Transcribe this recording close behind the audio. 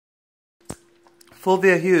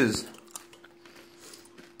Fulvia Hughes,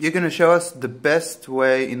 you're going to show us the best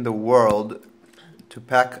way in the world to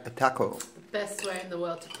pack a taco. The best way in the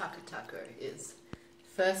world to pack a taco is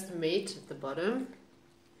first meat at the bottom.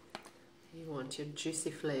 You want your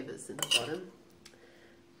juicy flavors in the bottom.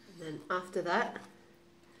 And then after that,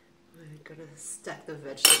 we're going to stack the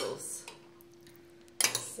vegetables.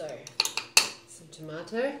 So, some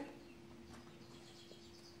tomato.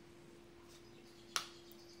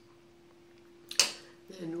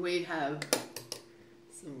 Then we have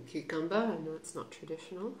some cucumber. I know it's not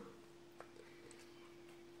traditional.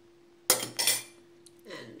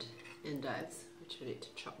 And endives, which we need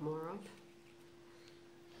to chop more of.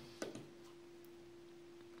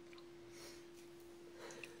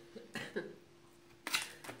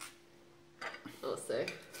 Also,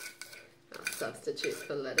 our substitute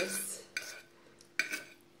for lettuce.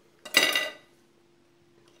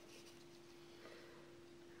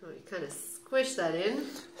 We kind of squish that in,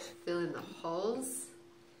 fill in the holes,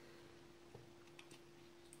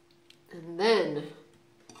 and then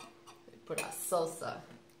we put our salsa.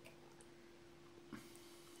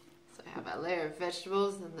 So we have our layer of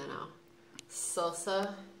vegetables and then our salsa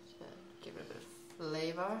to give it a bit of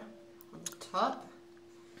flavor on the top.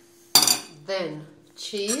 Then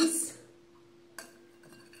cheese,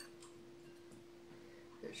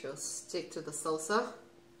 which will stick to the salsa,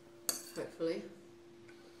 hopefully.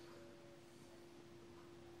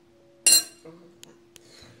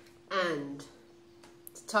 And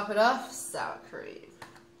to top it off, sour cream.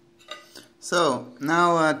 So,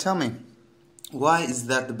 now tell me, why is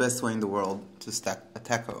that the best way in the world to stack a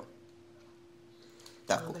taco?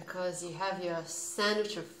 Because you have your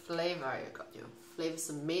sandwich of flavor. You've got your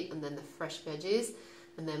flavoursome meat and then the fresh veggies,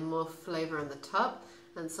 and then more flavour on the top,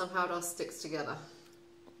 and somehow it all sticks together.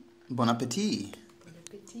 Bon appetit! Bon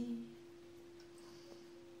appetit!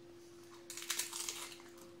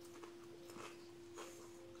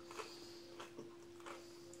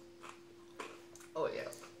 Oh yeah.